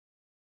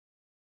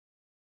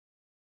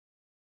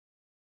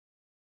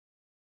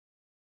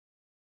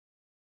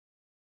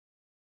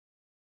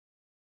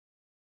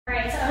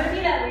Alright, so I'm gonna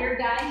be that weird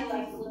guy who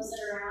like flips it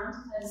around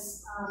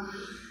because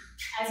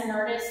as an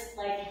artist,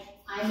 like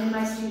I'm in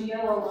my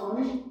studio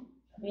alone,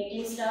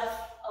 making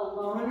stuff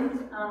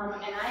alone,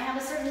 and I have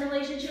a certain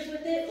relationship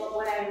with it, but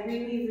what I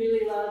really,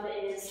 really love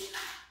is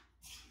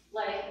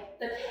like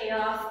the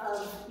payoff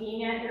of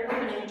being at your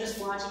opening and just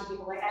watching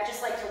people. Like I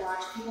just like to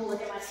watch people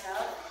look at my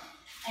stuff.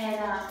 And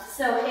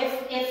so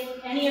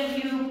if any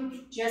of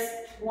you just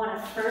want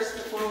to first,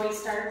 before we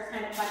start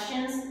kind of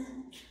questions,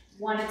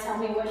 want to tell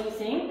me what you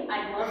think,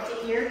 I'd love to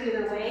hear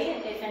either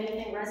way. If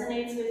anything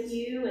resonates with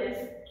you, if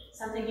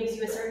something gives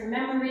you a certain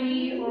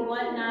memory or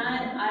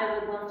whatnot, I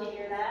would love to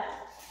hear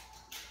that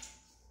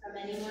from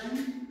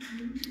anyone.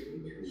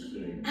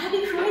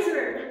 Abby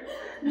Kreiser!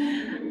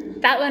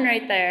 That one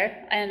right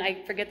there, and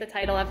I forget the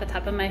title off the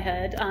top of my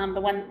head,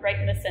 the one right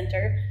in the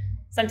center.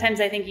 Sometimes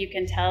I think you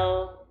can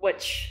tell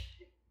which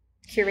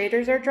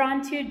curators are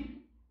drawn to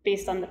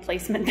based on the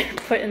placement they're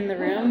put in the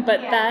room,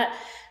 but that,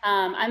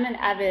 I'm an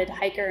avid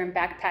hiker and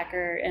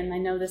backpacker, and I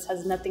know this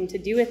has nothing to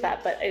do with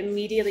that, but it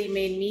immediately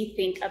made me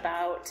think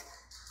about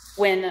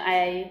when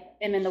I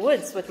am in the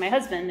woods with my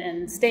husband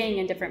and staying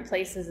in different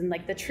places, and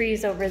like the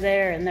trees over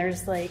there, and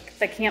there's like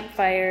the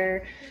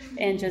campfire,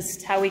 and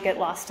just how we get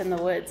lost in the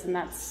woods. And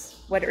that's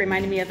what it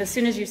reminded me of. As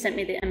soon as you sent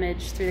me the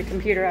image through the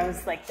computer, I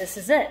was like, this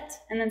is it.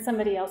 And then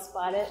somebody else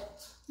bought it.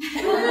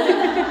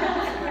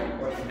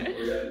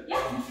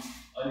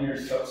 On your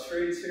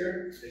substrates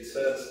here, it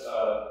says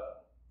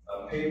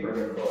paper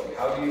and acrylic.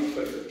 How do you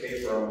put the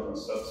paper on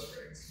those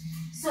substrates?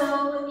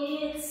 So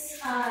it's,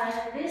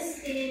 this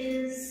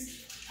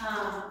is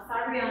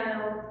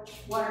Fabriano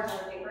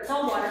watercolor paper. It's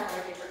all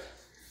watercolor paper.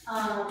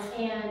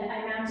 And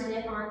I mounted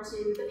it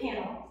onto the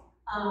panel.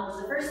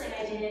 The first thing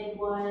I did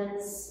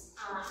was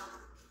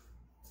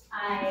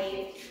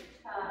I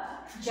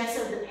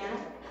gessoed the panel.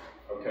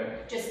 Okay.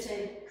 Just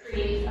to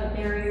create a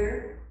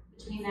barrier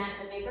between that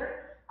and the paper.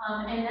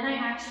 And then I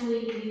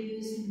actually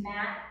used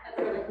matte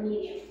acrylic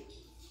medium.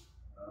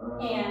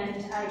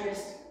 And I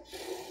just,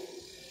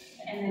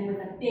 and then with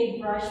a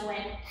big brush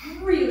went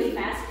really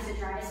fast because it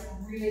dries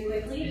really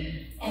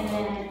quickly. And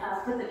then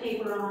put the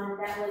paper on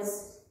that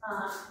was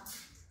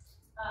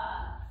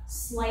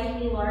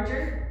slightly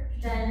larger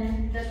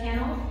than the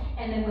panel.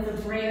 And then with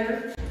a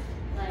brayer,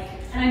 like,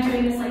 and I'm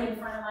doing this like in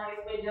front of my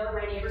window, and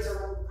my neighbors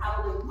are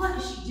probably, what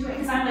is she doing?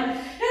 Because I'm like,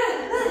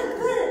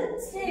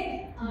 stick.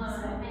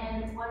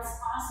 And what's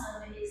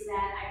awesome is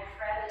that I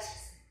prepped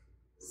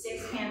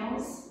 6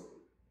 panels,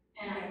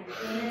 and I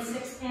painted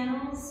 6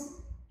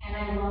 panels, and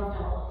I loved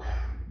all of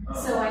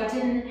them. So I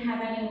didn't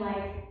have any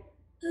like,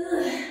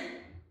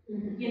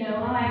 you know,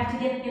 oh, I have to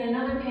get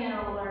another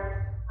panel or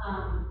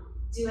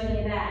do any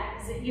of that.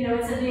 Because, you know,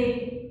 it's a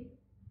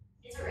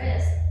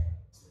risk.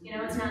 You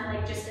know, it's not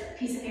like just a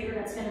piece of paper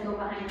that's going to go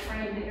behind the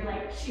frame that you're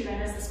like, shoot, I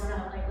messed this one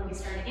up, like, let me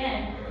start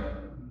again.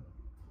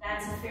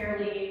 That's a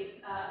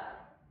fairly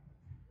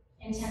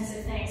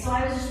intensive thing. So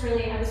I was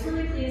really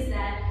pleased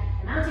that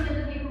the mounting of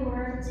the paper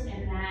worked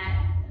and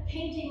that the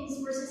paintings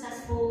were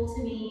successful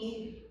to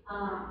me.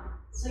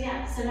 So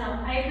yeah, so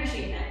no, I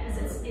appreciate that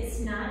because it's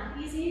not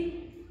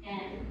easy.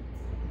 And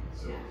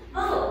yeah.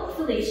 Oh,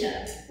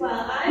 Felicia.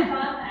 Well, I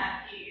bought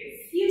that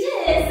piece. You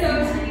did. So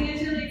I think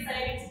it's really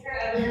exciting to hear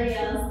everybody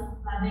else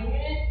loving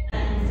it.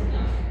 And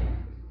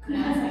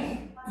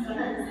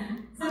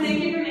so thank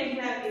you for making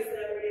that piece that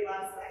everybody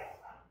loves.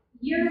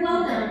 You're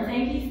welcome.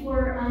 Thank you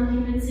for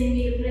convincing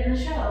me to put it in the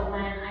show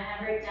when I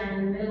had a breakdown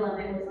in the middle of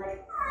it. It was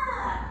like,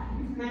 ah.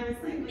 And I was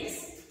like,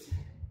 yes.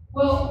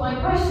 Well, my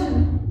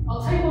question,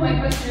 I'll tell you what my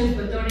question is,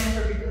 but don't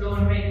answer because I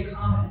want to make a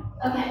comment.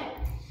 Okay.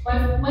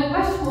 My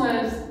question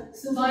was,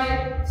 since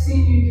I've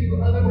seen you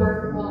do other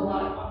work a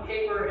lot on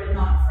paper and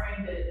not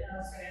framed it, and I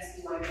was going to ask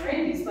you why you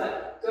framed these,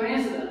 but don't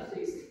answer that,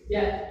 please,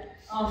 yet.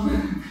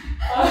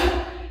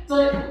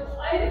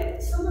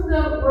 But some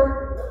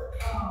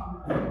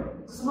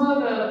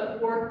of the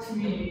work to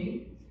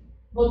me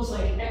looks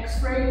like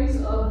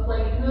X-rays of,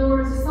 like, in other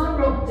words, it's not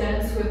real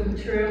dense with the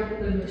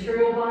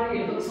material body.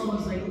 It looks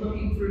almost like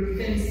looking through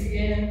thin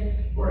skin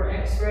or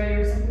X-ray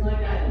or something like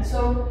that. And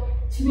so,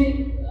 to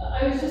me,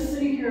 I was just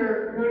sitting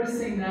here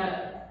noticing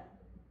that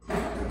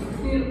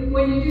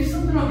when you do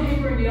something on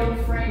paper and you don't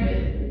frame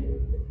it,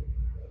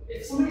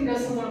 if somebody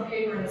does something on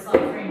paper and it's not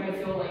framed, I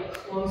feel like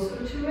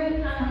closer to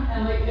it.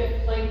 And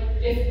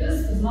if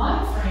this is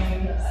not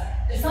framed,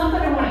 it's not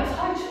that I want to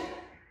touch it,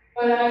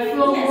 but I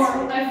feel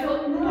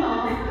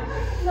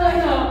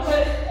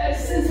but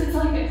since it's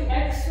like an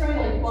X-ray,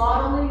 like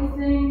bodily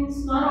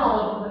things, not all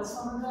of them, but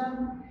some of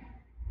them,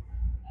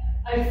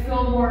 I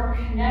feel more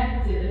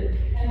connected.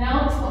 And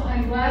now it's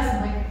behind glass,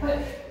 I'm like, but,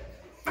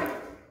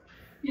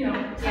 you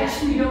know,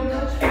 touch me, don't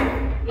touch me.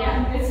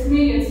 Yeah. It's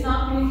me, it's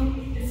not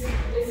me, it's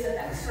an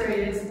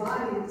X-ray, it's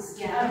body,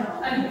 I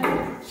don't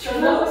know.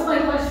 So that was my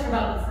question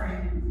about the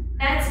framing.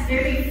 That's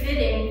very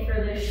fitting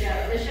for the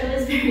show. The show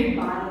is very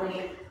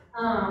bodily.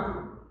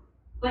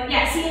 But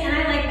yeah, see, and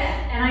I like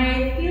that. And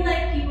I feel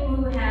like people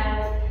who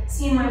have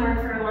seen my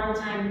work for a long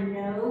time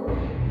know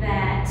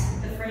that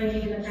the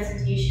framing and the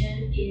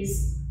presentation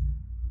is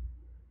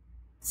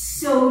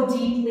so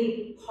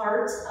deeply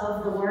part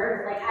of the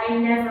work. Like, I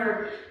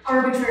never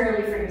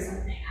arbitrarily frame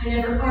something. I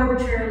never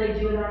arbitrarily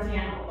do it on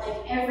piano.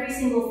 Like, every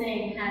single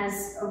thing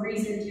has a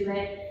reason to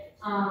it.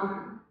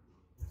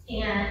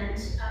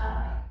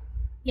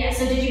 Yeah,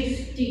 so do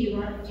you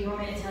want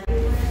me to tell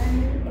you what I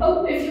did?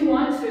 Oh, if you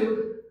want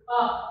to.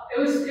 It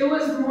was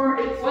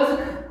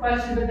a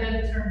question, but then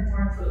it turned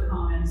more into a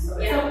comment, so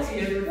it's up to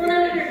you. Well,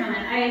 another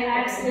comment. I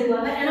absolutely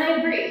love it, and I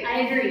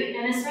agree,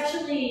 and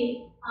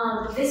especially,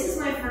 this is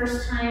my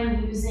first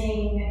time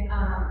using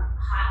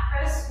hot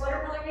press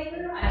watercolor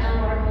paper. I've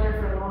done watercolor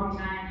for a long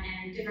time,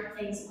 and different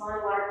things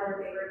on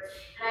watercolor paper,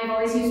 and I've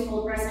always used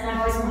cold press, and I've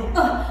always been like,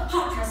 oh,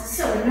 hot press is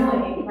so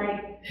annoying.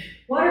 Like,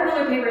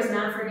 watercolor paper is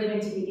not forgiving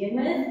to begin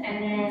with,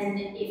 and then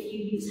if you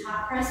use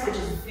hot press, which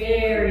is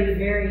very,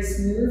 very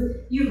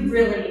smooth, you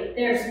really,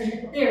 there's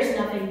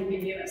nothing you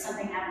can do if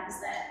something happens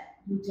that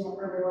you don't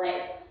really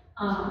like.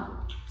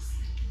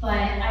 But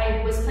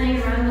I was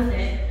playing around with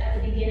it at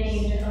the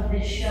beginning of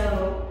this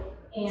show,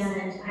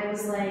 and I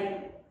was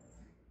like,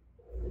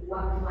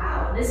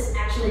 wow, this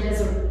actually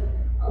does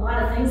a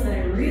lot of things that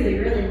I really,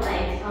 really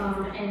like.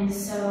 And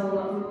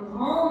so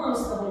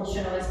almost the whole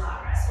show is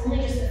hot press. Only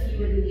just a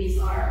few of these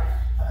are.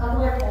 A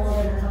couple are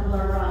cold and a couple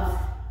are rough.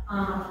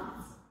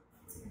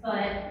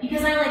 But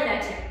because I like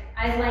that too.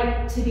 I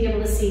like to be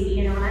able to see,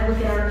 and I look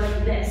at art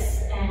like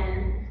this,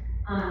 and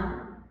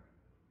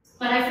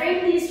but I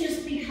framed these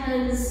just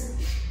because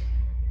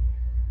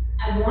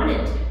I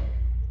wanted to.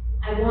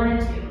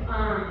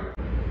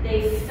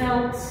 They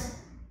felt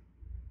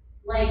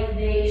like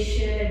they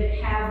should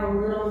have a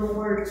little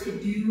more to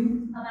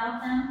do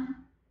about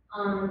them.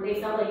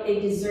 They felt like they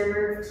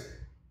deserved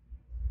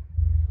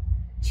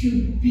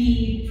to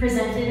be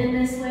presented in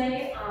this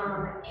way,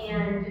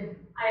 and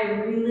I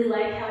really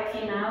like how it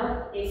came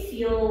out. They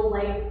feel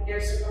like they're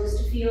supposed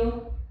to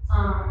feel,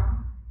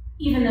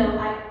 even though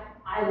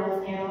I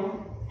love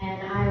piano,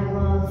 and I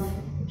love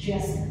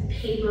just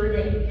paper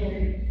that you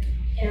can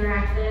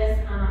interact with.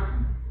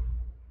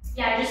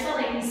 Yeah, I just felt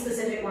like these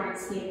specific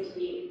ones needed to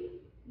be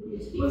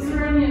Was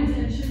there any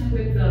intention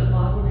with the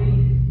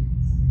bodily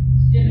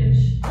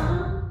image?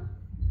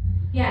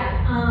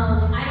 Yeah,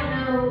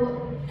 I don't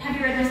know. Have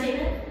you read my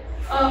statement?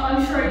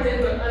 I'm sure I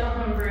did, but I don't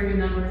have a very good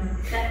memory.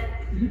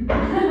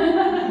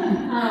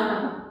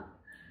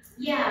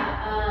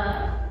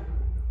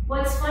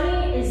 What's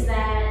funny is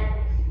that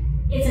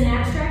it's an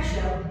abstract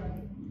show.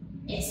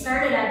 It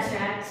started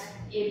abstract,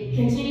 it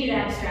continued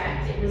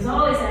abstract, it was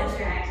always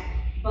abstract,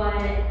 but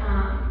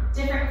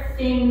different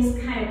things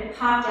kind of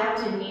popped out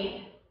to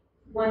me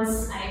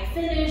once I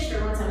finished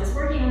or once I was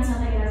working on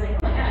something, and I was like,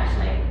 oh my gosh,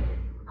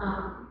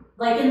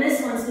 like in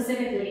this one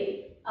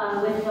specifically,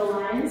 with the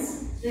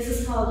lines, this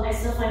is called I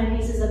Still Find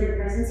Pieces of Your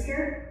Presence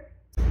Here.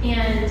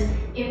 And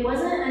it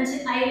wasn't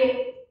until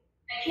I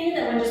painted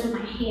that one just with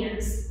my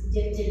hands,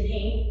 dipped in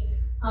paint,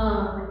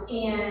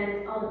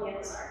 and all the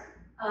panels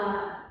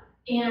are.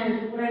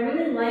 And what I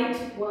really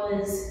liked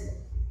was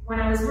when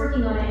I was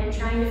working on it and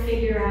trying to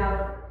figure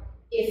out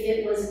if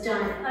it was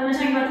done. I'm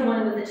talking about the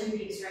one with the 2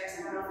 pink stripes,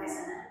 I don't know if I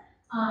said that.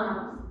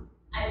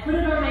 I put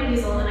it on my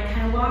easel and I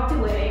kind of walked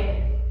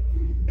away,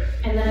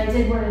 and then I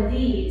did one of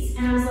these,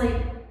 and I was like,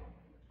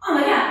 oh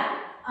my god.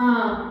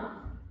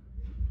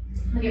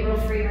 Let me get real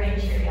free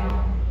range here,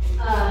 y'all.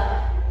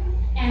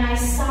 And I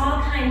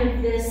saw kind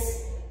of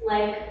this,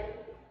 like,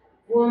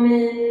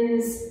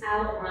 woman's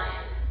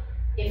outline,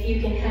 if you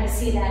can kind of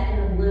see that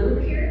in the blue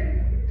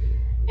here.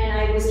 And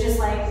I was just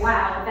like,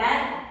 wow,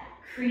 that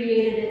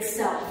created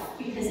itself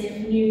because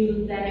it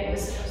knew that it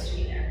was supposed to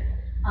be there.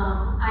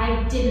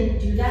 I didn't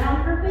do that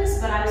on purpose,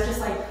 but I was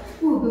just like,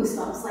 ooh,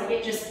 goosebumps. Like,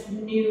 it just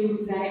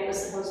knew that it was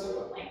supposed to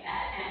look like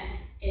that, and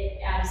it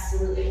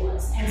absolutely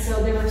was. And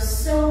so there were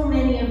so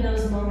many of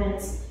those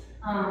moments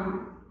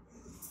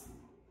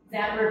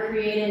that were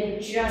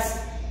created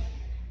just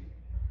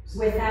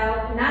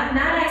without, not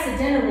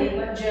accidentally,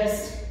 but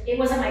just, it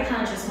wasn't my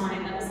conscious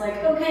mind that was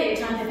like, okay,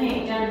 time to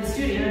paint down in the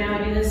studio, now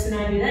I do this and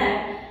I do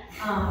that.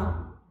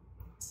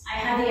 I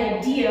had the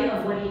idea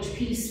of what each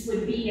piece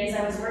would be as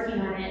I was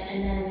working on it,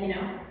 and then,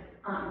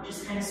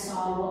 just kind of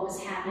saw what was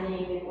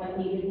happening and what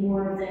needed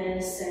more of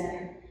this,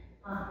 and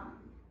how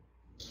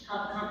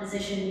the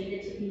composition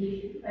needed to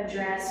be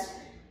addressed.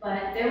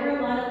 But there were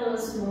a lot of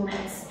those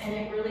moments, and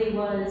it really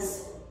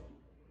was,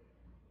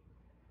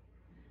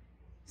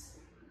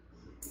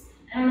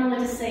 I don't know what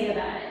to say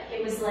about it.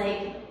 It was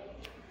like,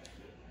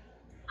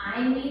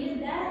 I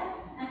needed that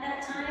at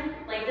that time.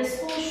 Like, this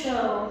whole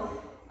show,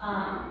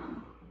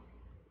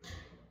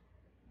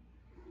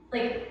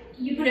 like,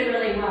 you put it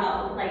really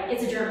well, like,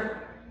 it's a journal.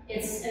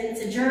 It's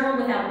a journal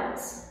without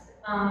words,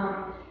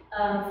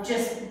 of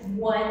just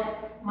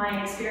what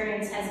my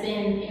experience has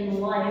been in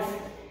life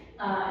in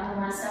the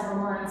last several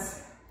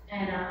months.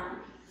 And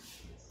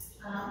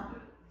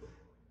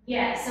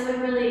yeah, so it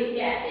really,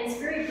 yeah, it's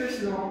very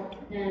personal,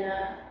 and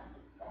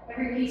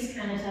every piece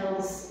kind of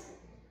tells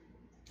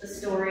the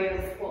story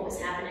of what was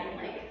happening,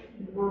 like,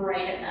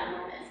 right at that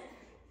moment.